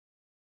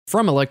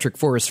From Electric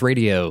Forest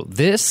Radio,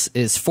 this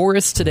is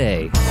Forest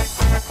Today.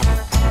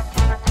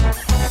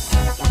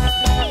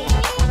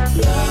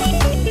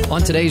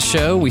 On today's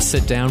show, we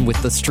sit down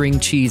with the String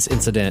Cheese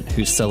Incident,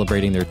 who's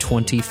celebrating their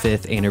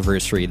 25th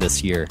anniversary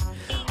this year.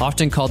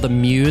 Often called the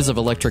muse of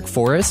Electric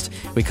Forest,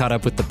 we caught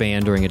up with the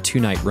band during a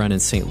two-night run in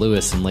St.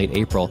 Louis in late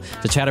April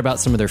to chat about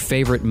some of their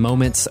favorite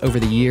moments over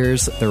the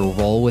years, their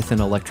role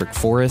within Electric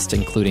Forest,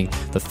 including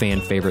the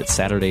fan-favorite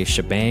Saturday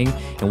Shebang,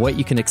 and what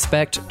you can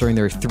expect during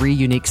their 3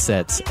 unique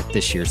sets at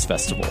this year's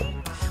festival.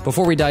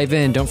 Before we dive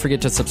in, don't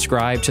forget to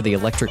subscribe to the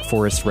Electric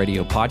Forest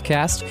Radio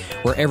podcast,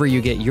 wherever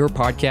you get your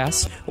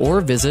podcasts,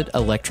 or visit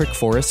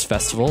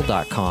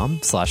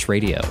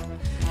electricforestfestival.com/radio.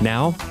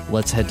 Now,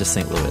 let's head to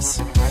St. Louis.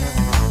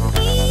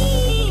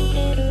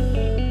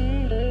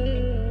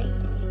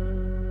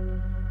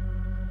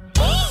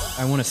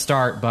 I want to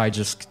start by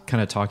just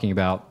kind of talking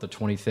about the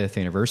 25th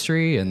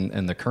anniversary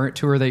and the current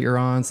tour that you're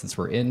on, since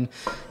we're in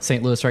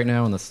St. Louis right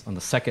now on the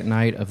second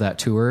night of that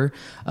tour.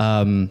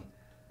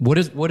 What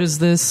does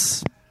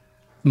this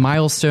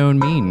milestone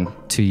mean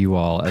to you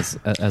all as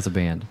a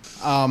band?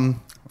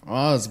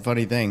 Well, it's a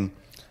funny thing.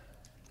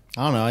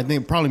 I don't know. I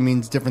think it probably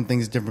means different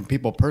things to different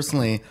people.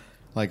 Personally,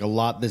 like a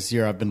lot this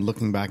year, I've been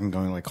looking back and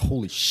going like,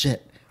 holy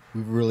shit,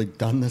 we've really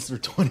done this for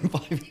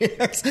 25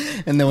 years.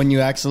 And then when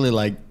you actually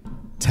like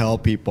tell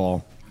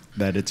people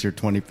that it's your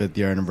 25th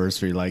year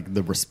anniversary, like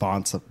the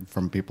response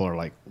from people are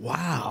like,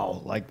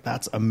 wow, like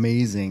that's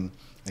amazing.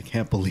 I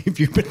can't believe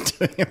you've been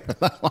doing it for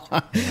that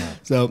long. Yeah.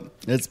 So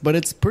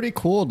it's pretty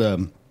cool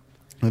to,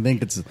 I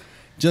think it's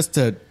just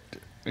to,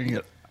 I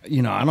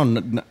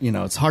don't,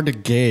 it's hard to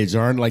gauge.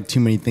 There aren't like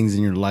too many things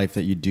in your life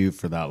that you do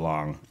for that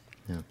long.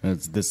 Yeah.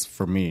 It's this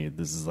for me.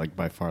 This is like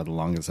by far the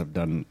longest I've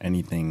done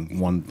anything,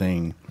 one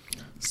thing.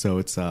 So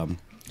it's like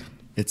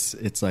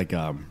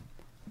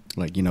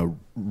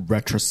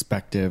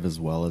retrospective as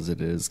well as it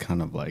is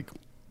kind of like,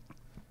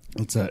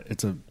 it's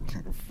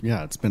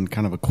been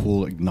kind of a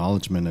cool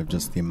acknowledgement of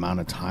just the amount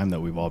of time that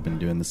we've all been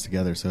doing this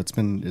together. So it's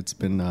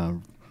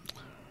been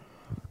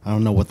I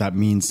don't know what that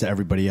means to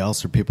everybody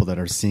else or people that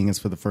are seeing us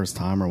for the first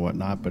time or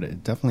whatnot, but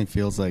it definitely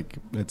feels like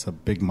it's a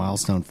big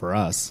milestone for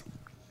us.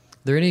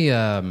 Are there any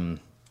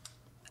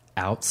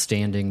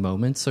outstanding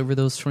moments over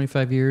those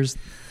 25 years?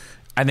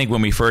 I think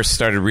when we first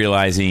started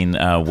realizing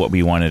what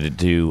we wanted to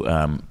do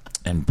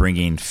and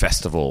bringing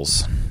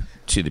festivals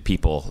to the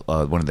people,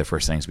 one of the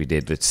first things we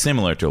did that's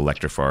similar to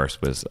Electric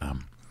Forest was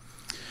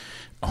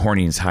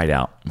Horny's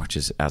Hideout, which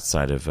is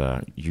outside of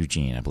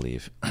Eugene, I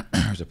believe,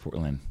 or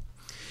Portland.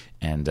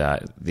 And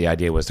the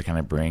idea was to kind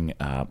of bring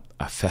a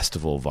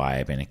festival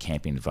vibe and a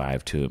camping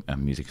vibe to a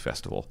music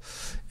festival,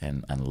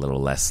 and a little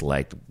less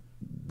like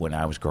when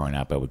I was growing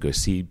up. I would go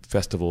see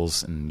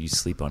festivals and you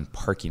sleep on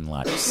parking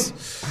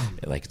lots,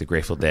 like the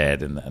Grateful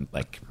Dead and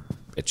like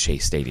at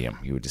Chase Stadium.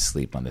 You would just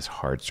sleep on this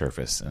hard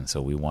surface, and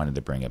so we wanted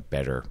to bring a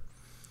better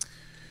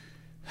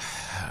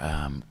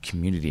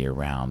community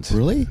around.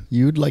 Really?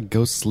 You'd like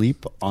go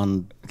sleep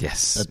on?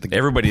 Yes,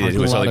 everybody did. Who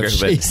was all the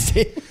Grateful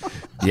Dead.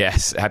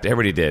 Yes,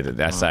 everybody did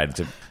that side.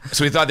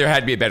 So we thought there had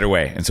to be a better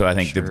way. And so I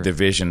think the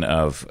vision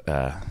of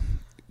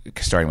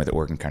starting with the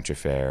Oregon Country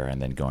Fair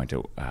and then going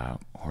to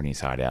Horny's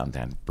Hideout and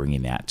then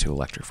bringing that to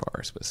Electric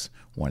Forest was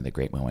one of the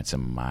great moments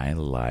in my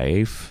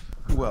life.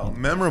 Well,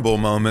 memorable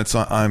moments.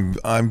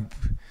 I'm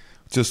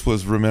just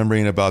was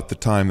remembering about the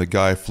time the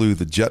guy flew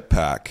the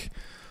jetpack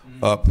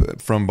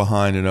up from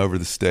behind and over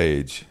the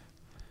stage.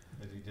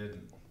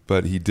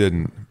 But he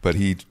didn't.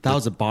 That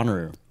was at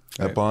Bonnaroo.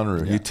 At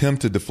Bonnaroo. Yeah. He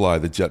attempted to fly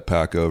the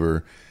jetpack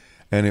over,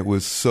 and it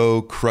was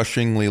so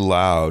crushingly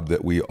loud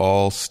that we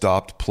all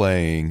stopped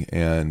playing,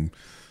 and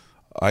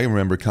I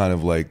remember kind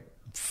of like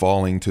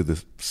falling to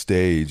the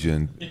stage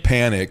in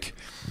panic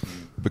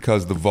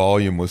because the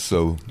volume was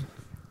so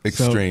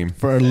extreme. So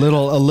for a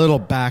little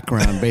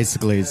background,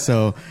 basically.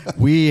 So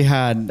we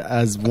had,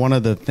 as one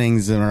of the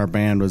things in our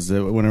band was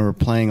that when we were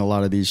playing a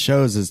lot of these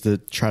shows is to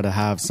try to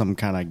have some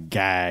kind of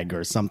gag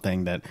or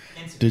something that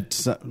did,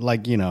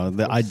 like,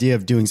 the idea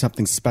of doing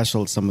something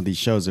special at some of these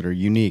shows that are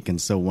unique. And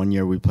so one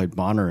year we played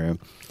Bonnaroo,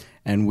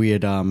 and we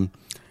had,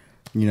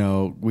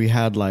 we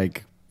had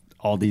like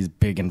all these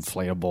big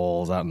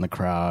inflatables out in the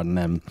crowd, and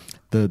then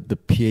the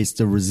pièce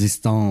de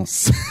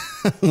résistance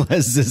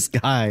was this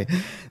guy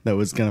that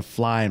was going to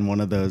fly in one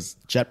of those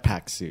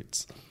jetpack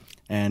suits.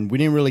 And we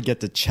didn't really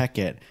get to check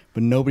it,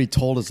 but nobody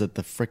told us that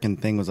the freaking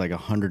thing was like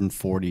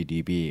 140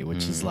 dB,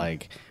 which is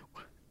like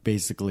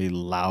basically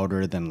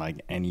louder than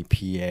like any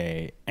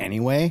PA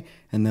anyway.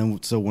 And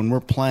then so when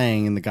we're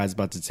playing and the guy's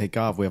about to take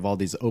off, we have all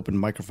these open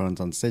microphones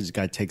on stage. The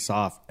guy takes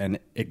off and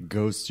it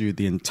goes through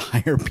the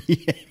entire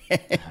PA.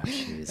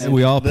 And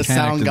we all the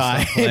sound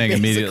guy playing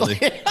immediately.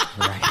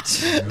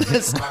 Right.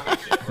 As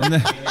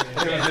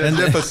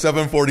if a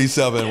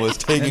 747 was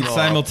taking And off.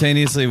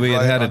 simultaneously, we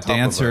right had on a top of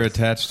dancer us.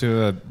 attached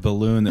to a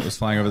balloon that was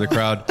flying over the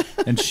crowd,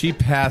 and she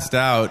passed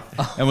out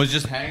and was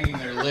just hanging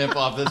there limp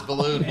off this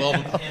balloon. Well,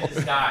 in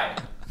the sky.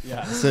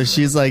 So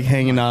she's like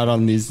hanging out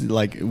on these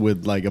like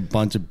with like a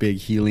bunch of big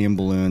helium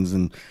balloons,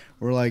 and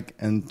we're like,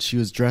 and she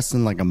was dressed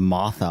in like a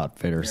moth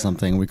outfit or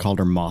something. We called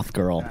her Moth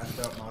Girl.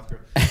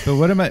 but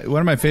one of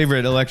my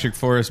favorite Electric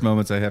Forest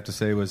moments, I have to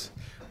say, was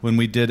when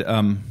we did.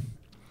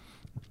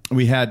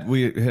 We had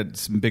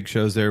some big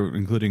shows there,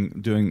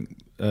 including doing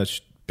a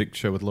big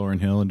show with Lauryn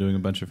Hill and doing a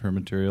bunch of her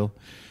material,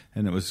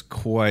 and it was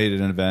quite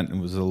an event. It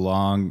was a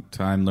long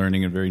time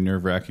learning and very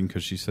nerve-wracking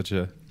because she's such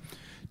a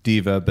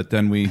diva. But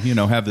then we,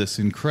 have this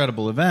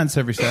incredible events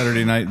every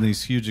Saturday night and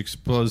these huge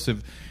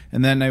explosive.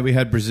 And that night we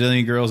had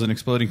Brazilian girls and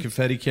exploding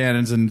confetti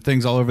cannons and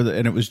things all over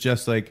and it was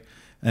just like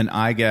an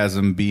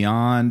eyegasm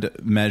beyond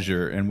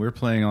measure. And we're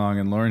playing along,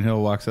 and Lauryn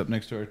Hill walks up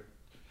next to our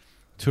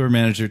tour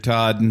manager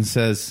Todd and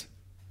says,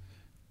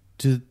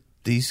 "Do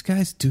these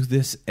guys do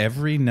this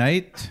every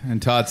night?"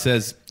 And Todd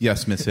says,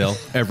 "Yes, Miss Hill,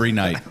 every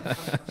night."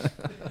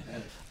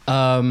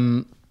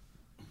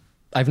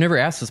 I've never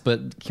asked this,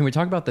 but can we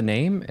talk about the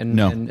name?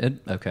 No.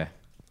 Okay.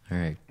 All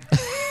right.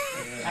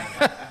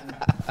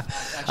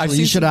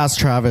 You should ask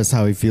Travis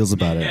how he feels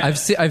about it.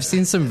 I've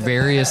seen some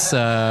various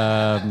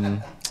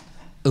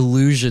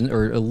allusion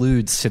or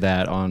alludes to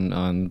that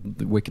on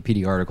the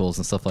Wikipedia articles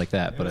and stuff like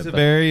that. It was a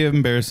very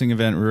embarrassing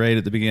event right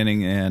at the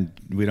beginning, and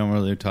we don't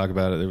really talk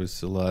about it. There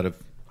was a lot of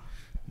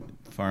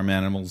farm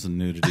animals and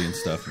nudity and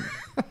stuff.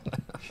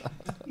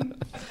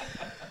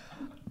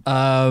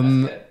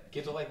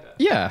 Kids will like that.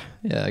 Yeah,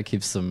 it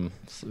keeps some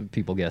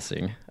people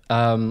guessing.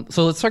 So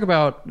let's talk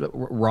about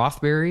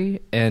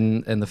Rothbury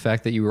and the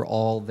fact that you were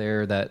all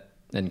there.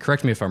 And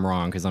correct me if I'm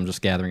wrong, because I'm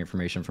just gathering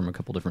information from a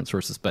couple different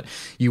sources. But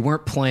you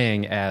weren't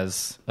playing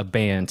as a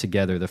band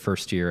together the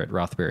first year at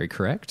Rothbury,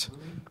 correct?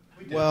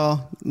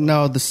 Well,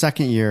 no, the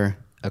second year.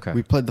 Okay.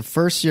 We played the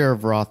first year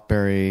of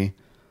Rothbury.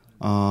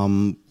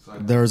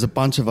 There was a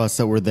bunch of us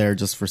that were there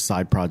just for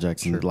side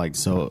projects, and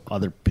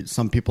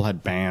some people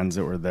had bands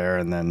that were there,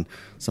 and then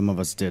some of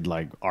us did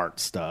like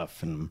art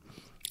stuff,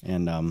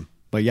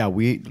 but yeah,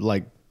 we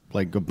like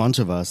a bunch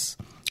of us,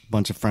 a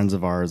bunch of friends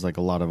of ours, like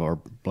a lot of our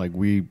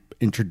we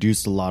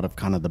introduced a lot of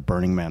kind of the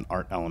Burning Man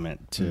art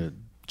element to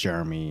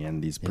Jeremy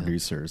and these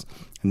producers,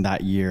 and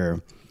that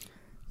year,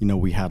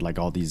 we had like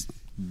all these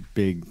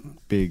big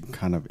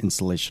kind of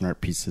installation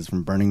art pieces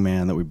from Burning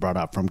Man that we brought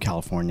out from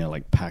California,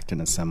 like packed in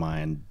a semi,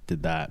 and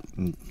did that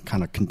and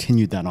kind of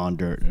continued that on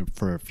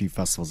for a few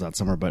festivals that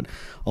summer. But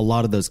a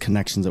lot of those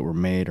connections that were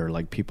made are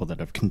like people that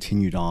have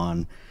continued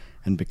on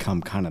and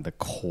become kind of the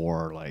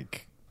core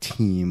like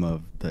team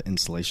of the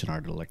installation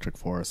art at Electric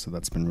Forest. So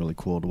that's been really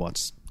cool to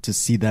watch, to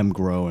see them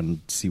grow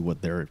and see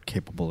what they're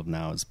capable of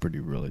now is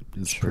pretty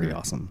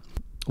awesome.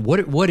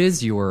 What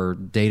is your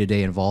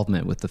day-to-day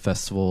involvement with the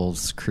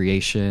festival's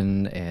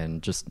creation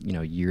and just,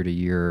 year to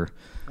year?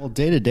 Well,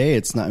 day to day,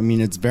 it's not,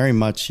 it's very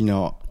much,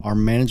 our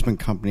management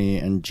company,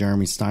 and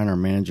Jeremy Stein, our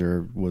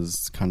manager,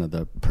 was kind of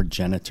the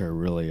progenitor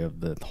really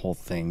of the whole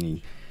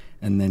thing.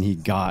 And then he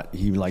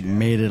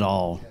made it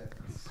all.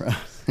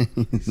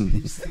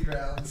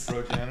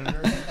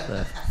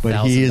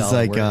 But he is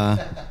like,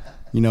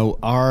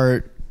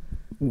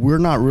 we're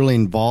not really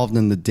involved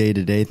in the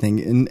day-to-day thing.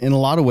 In a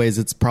lot of ways,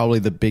 it's probably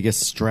the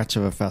biggest stretch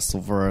of a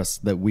festival for us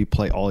that we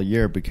play all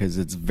year, because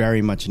it's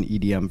very much an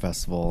EDM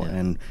festival,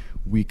 and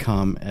we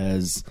come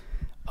as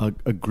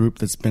a group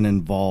that's been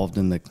involved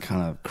in the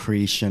kind of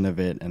creation of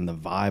it and the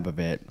vibe of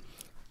it.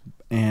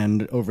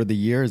 And over the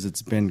years,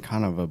 it's been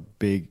kind of a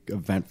big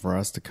event for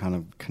us to kind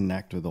of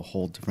connect with a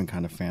whole different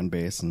kind of fan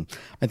base. And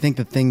I think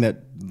the thing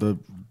that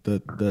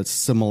the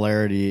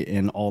similarity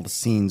in all the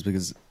scenes,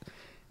 because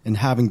in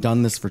having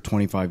done this for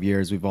 25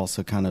 years, we've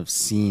also kind of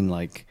seen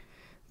like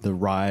the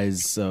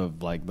rise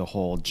of like the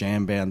whole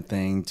jam band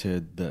thing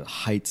to the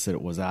heights that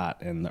it was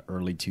at in the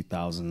early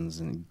 2000s,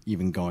 and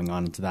even going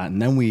on into that.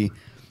 And then we,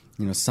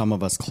 some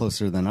of us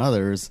closer than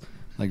others,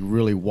 like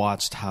really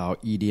watched how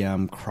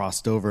EDM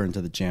crossed over into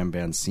the jam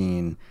band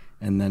scene.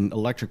 And then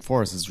Electric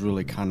Forest is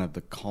really kind of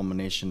the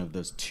culmination of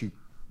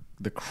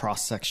the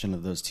cross section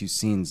of those two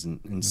scenes.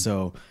 And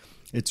so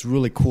it's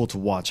really cool to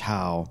watch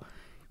how,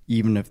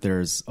 even if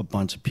there's a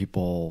bunch of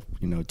people,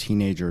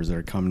 teenagers that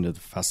are coming to the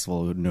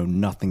festival who know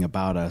nothing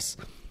about us,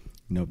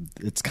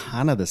 it's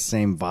kind of the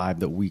same vibe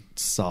that we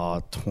saw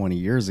 20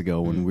 years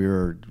ago when we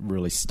were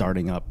really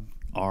starting up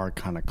our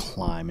kind of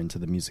climb into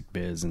the music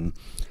biz.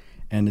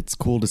 And it's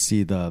cool to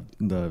see the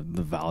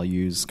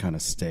values kind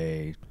of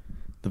stay,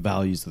 the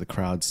values of the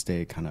crowd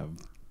stay kind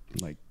of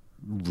like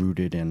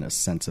rooted in a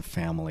sense of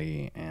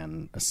family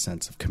and a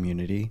sense of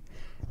community.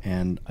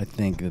 And I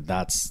think that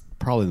that's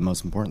probably the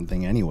most important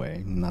thing anyway,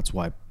 and that's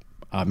why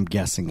I'm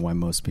guessing why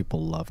most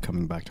people love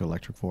coming back to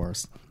Electric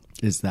Forest,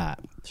 is that.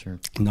 Sure.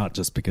 Not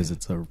just because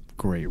it's a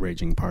great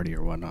raging party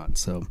or whatnot.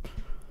 So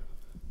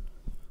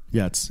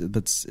yeah,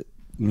 that's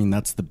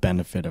the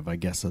benefit of, I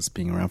guess, us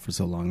being around for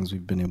so long, is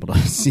we've been able to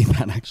see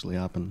that actually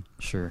happen.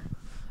 Sure.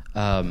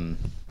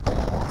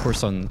 Of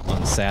course, on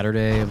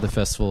Saturday of the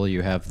festival,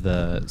 you have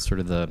the sort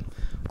of the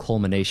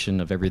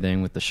culmination of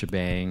everything with the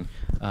shebang.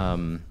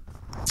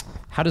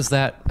 How does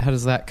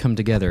that come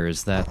together?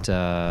 Is that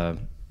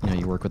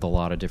you work with a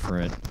lot of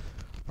different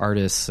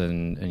artists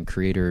and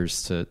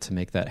creators to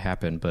make that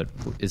happen? But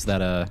is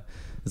that a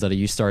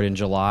you start in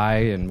July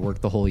and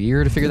work the whole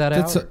year to figure that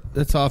out?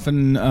 That's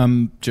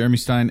often Jeremy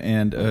Stein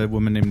and a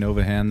woman named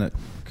Nova Han that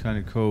kind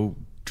of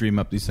co-dream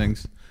up these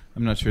things.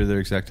 I'm not sure their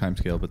exact time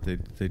scale, but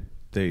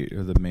they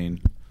are the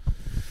main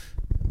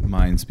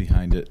minds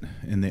behind it,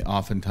 and they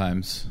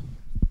oftentimes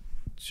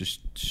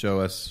just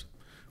show us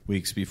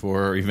weeks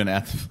before or even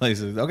at the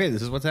place. Okay,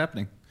 this is what's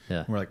happening.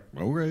 Yeah. We're like,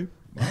 all right.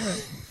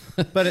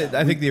 But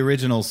I think the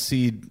original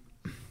seed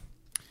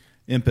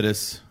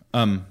impetus,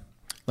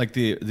 like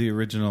the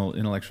original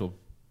intellectual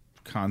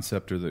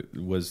concept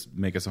was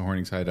make us a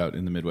Hornings hideout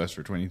in the Midwest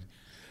for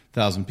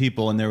 20,000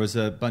 people, and there was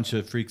a bunch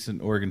of freaks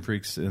and Oregon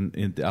freaks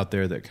out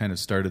there that kind of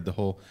started the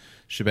whole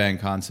shebang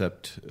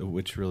concept,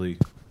 which really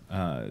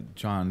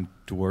John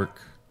Dwork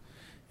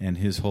and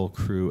his whole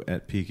crew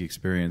at Peak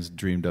Experience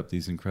dreamed up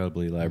these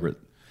incredibly elaborate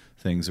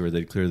things where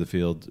they'd clear the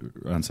field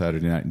on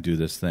Saturday night and do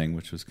this thing,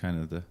 which was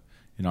kind of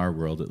in our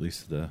world at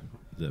least, the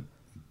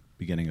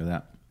beginning of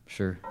that.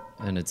 Sure.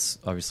 And it's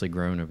obviously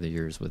grown over the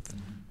years with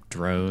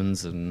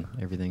drones and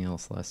everything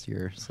else last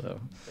year.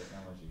 So,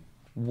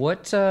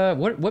 what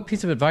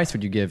piece of advice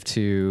would you give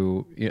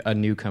to a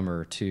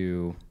newcomer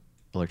to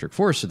Electric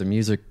Forest or the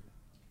music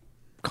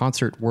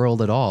concert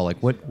world at all? Like,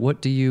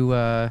 what do you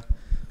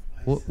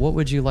what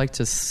would you like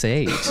to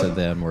say to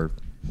them? Or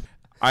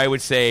I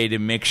would say to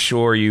make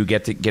sure you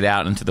get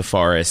out into the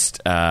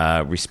forest,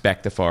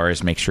 respect the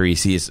forest, make sure you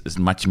see as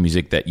much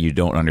music that you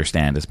don't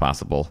understand as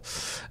possible.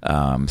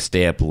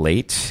 Stay up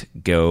late,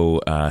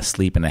 go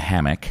sleep in a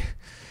hammock,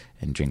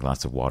 and drink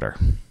lots of water.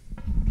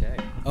 okay,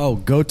 Oh,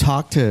 go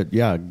talk to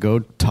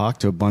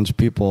a bunch of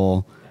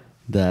people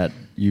that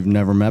you've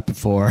never met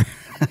before,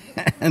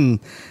 and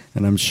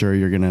I'm sure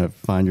you're gonna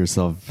find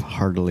yourself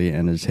heartily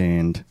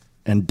entertained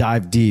and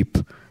dive deep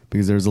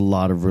because there's a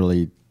lot of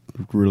really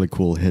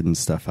cool hidden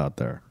stuff out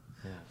there.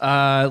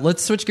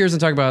 let's switch gears and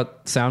talk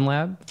about Sound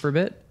Lab for a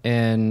bit.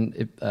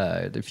 And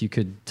if you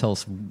could tell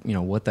us,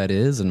 what that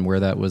is and where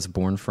that was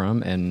born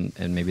from, and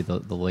maybe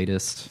the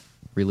latest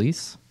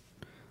release.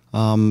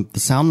 The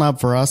Sound Lab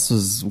for us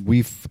was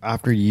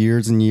after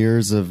years and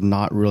years of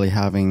not really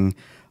having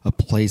a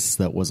place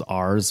that was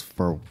ours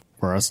for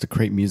us to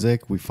create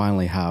music, we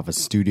finally have a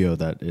studio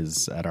that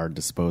is at our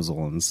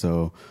disposal. And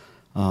so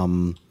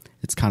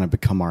it's kind of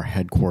become our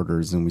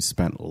headquarters, and we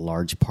spent a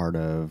large part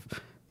of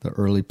the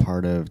early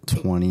part of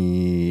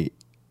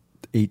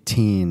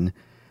 2018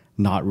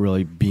 not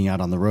really being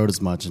out on the road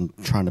as much and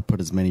trying to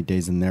put as many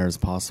days in there as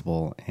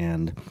possible.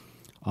 And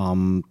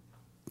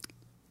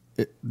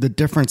the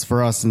difference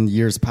for us in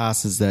years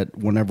past is that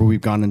whenever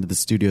we've gone into the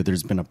studio,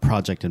 there's been a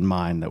project in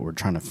mind that we're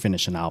trying to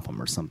finish an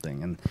album or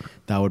something, and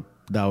that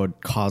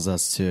would cause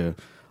us to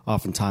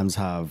oftentimes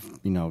have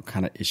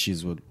kind of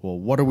issues with, well,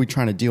 what are we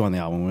trying to do on the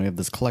album? We have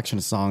this collection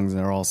of songs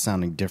and they're all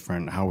sounding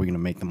different. How are we going to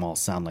make them all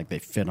sound like they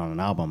fit on an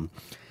album?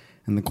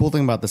 And the cool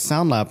thing about the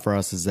Sound Lab for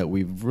us is that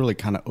we've really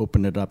kind of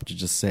opened it up to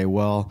just say,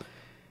 well,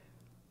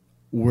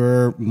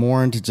 we're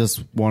more into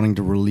just wanting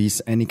to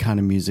release any kind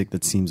of music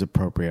that seems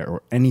appropriate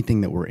or anything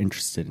that we're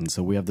interested in.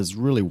 So we have this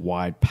really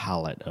wide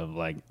palette of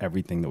like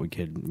everything that we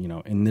could,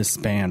 in this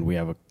band, we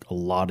have a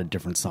lot of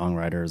different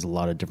songwriters, a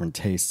lot of different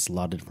tastes, a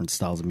lot of different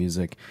styles of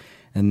music.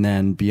 And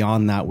then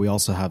beyond that, we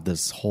also have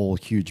this whole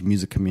huge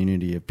music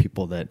community of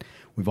people that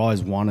we've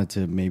always wanted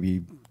to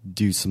maybe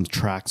do some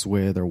tracks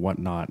with or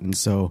whatnot. And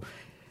so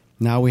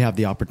now we have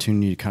the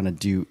opportunity to kind of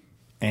do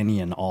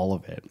any and all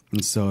of it.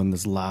 And so in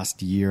this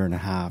last year and a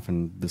half,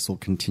 and this will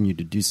continue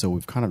to do so,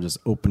 we've kind of just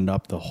opened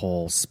up the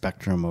whole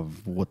spectrum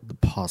of what the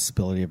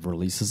possibility of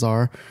releases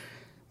are.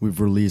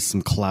 We've released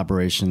some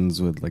collaborations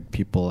with like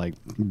people like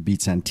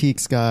Beats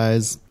Antiques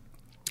guys.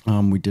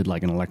 We did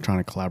like an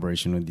electronic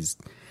collaboration with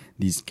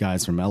these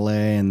guys from LA,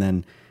 and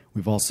then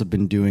we've also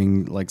been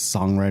doing like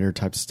songwriter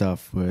type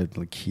stuff with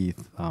like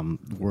Keith.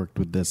 Worked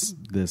with this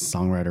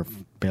songwriter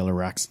Baylor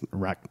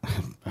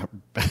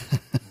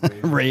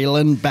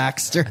Raylan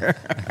Baxter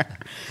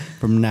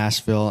from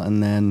Nashville,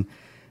 and then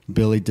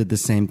Billy did the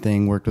same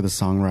thing. Worked with a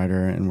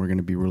songwriter, and we're going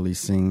to be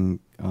releasing.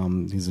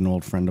 He's an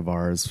old friend of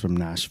ours from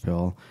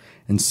Nashville.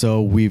 And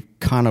so we've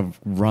kind of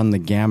run the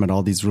gamut.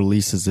 All these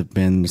releases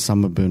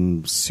some have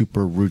been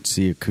super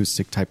rootsy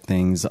acoustic type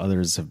things.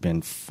 Others have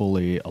been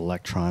fully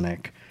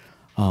electronic,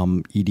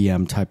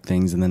 EDM type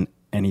things, and then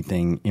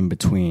anything in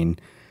between.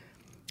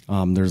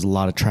 There's a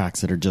lot of tracks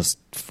that are just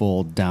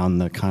full down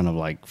the kind of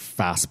like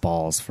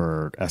fastballs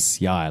for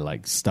SCI,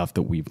 like stuff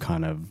that we've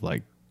kind of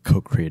like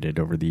co-created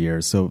over the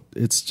years. So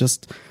it's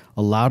just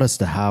allowed us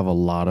to have a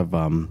lot of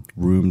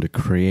room to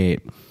create.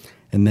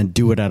 And then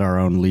do it at our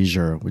own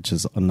leisure, which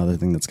is another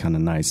thing that's kind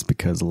of nice,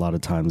 because a lot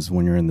of times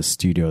when you're in the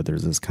studio,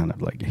 there's this kind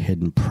of like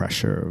hidden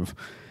pressure of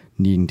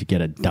needing to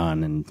get it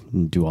done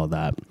and do all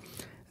that.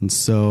 And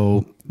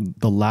so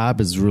the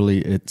lab is really,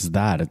 it's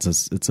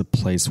a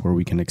place where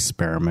we can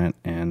experiment,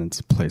 and it's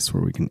a place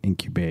where we can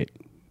incubate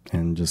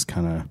and just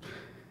kind of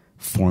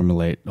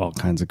formulate all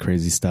kinds of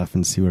crazy stuff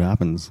and see what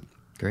happens.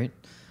 Great.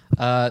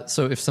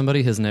 So if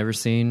somebody has never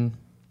seen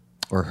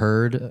or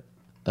heard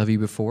of you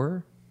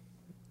before,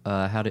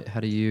 how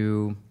do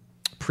you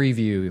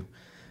preview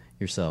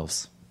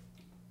yourselves?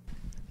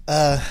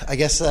 I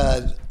guess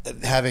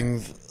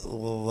having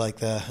like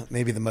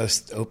maybe the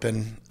most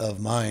open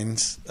of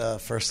minds,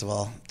 first of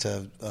all,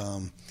 to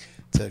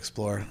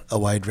explore a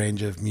wide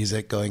range of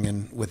music, going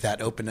in with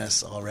that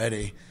openness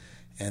already,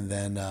 and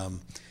then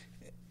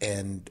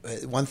and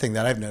one thing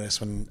that I've noticed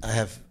when I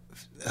have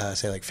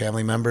say like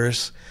family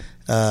members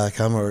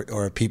come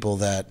or people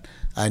that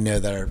I know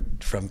that are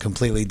from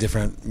completely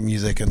different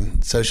music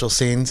and social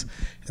scenes,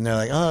 and they're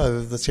like,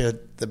 oh, let's hear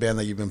the band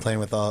that you've been playing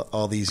with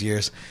all these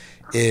years,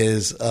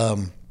 is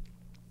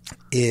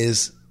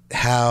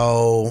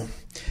how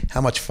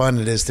much fun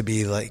it is to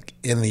be like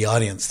in the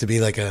audience, to be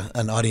like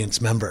an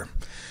audience member.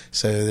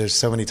 So there's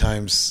so many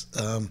times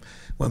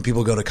when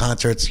people go to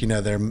concerts,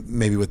 they're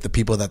maybe with the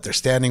people that they're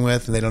standing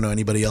with, and they don't know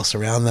anybody else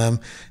around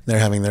them. They're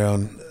having their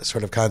own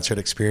sort of concert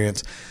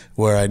experience,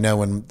 where I know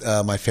when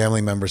my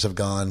family members have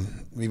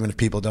gone, even if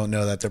people don't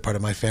know that they're part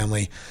of my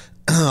family,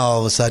 all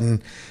of a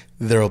sudden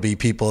there will be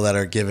people that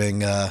are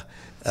giving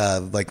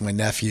like my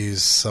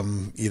nephews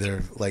some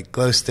either like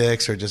glow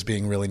sticks or just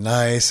being really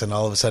nice, and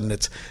all of a sudden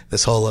it's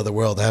this whole other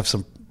world. I have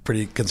some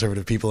pretty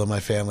conservative people in my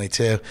family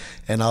too,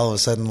 and all of a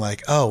sudden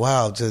like, oh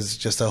wow,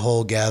 just a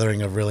whole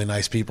gathering of really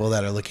nice people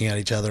that are looking at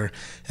each other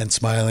and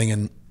smiling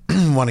and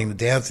wanting to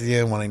dance with you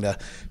and wanting to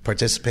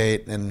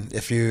participate. And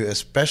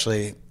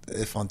especially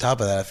if on top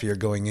of that, if you're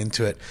going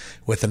into it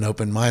with an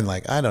open mind,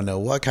 like I don't know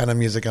what kind of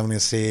music I'm going to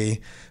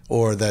see,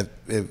 or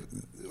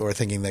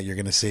thinking that you're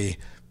going to see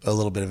a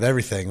little bit of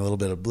everything, a little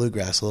bit of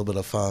bluegrass, a little bit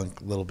of funk,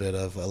 a little bit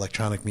of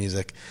electronic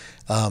music,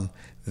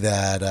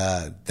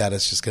 that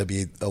is just going to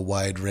be a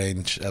wide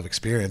range of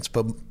experience.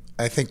 But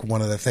I think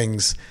one of the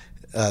things,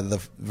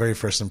 the very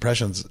first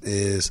impressions,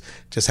 is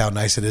just how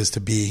nice it is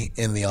to be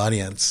in the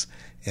audience,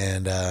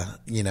 and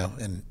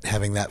and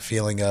having that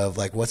feeling of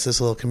like, what's this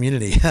little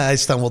community I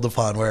stumbled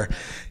upon where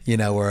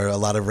a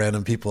lot of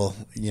random people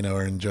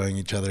are enjoying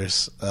each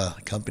other's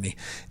company.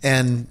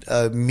 And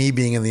me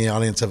being in the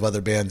audience of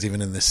other bands,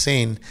 even in this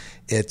scene,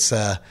 it's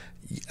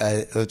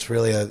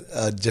really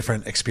a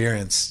different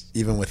experience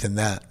even within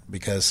that,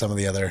 because some of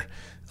the other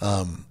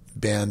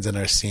bands in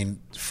our scene,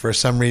 for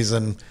some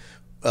reason,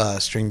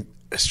 String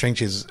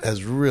Cheese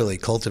has really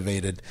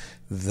cultivated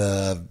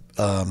the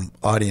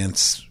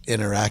audience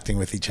interacting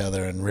with each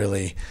other, and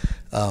really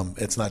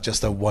it's not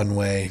just a one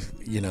way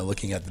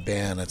looking at the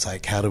band. It's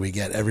like, how do we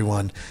get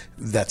everyone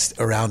that's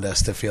around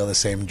us to feel the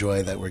same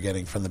joy that we're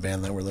getting from the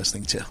band that we're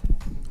listening to.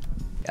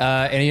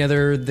 Any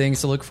other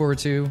things to look forward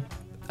to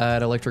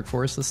at Electric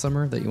Forest this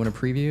summer that you want to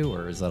preview,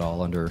 or is that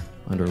all under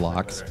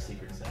locks?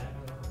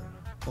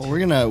 Well, we're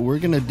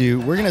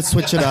gonna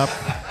switch it up.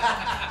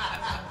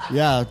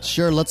 Yeah,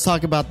 sure. Let's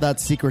talk about that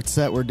secret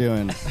set we're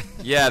doing.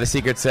 Yeah, the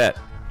secret set.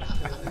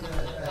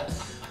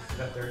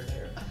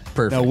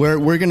 Perfect. No,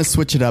 we're gonna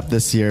switch it up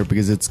this year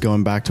because it's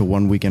going back to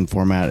one weekend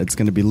format. It's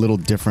gonna be a little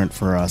different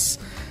for us.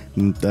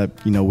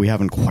 We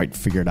haven't quite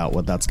figured out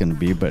what that's going to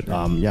be, but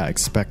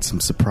expect some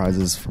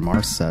surprises from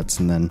our sets,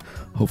 and then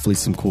hopefully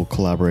some cool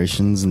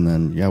collaborations, and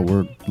then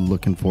we're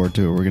looking forward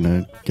to it. We're going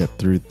to get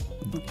through.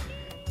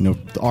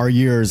 Our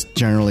years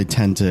generally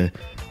tend to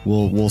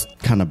we'll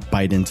kind of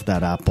bite into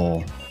that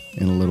apple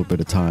in a little bit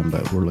of time,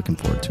 but we're looking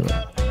forward to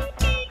it.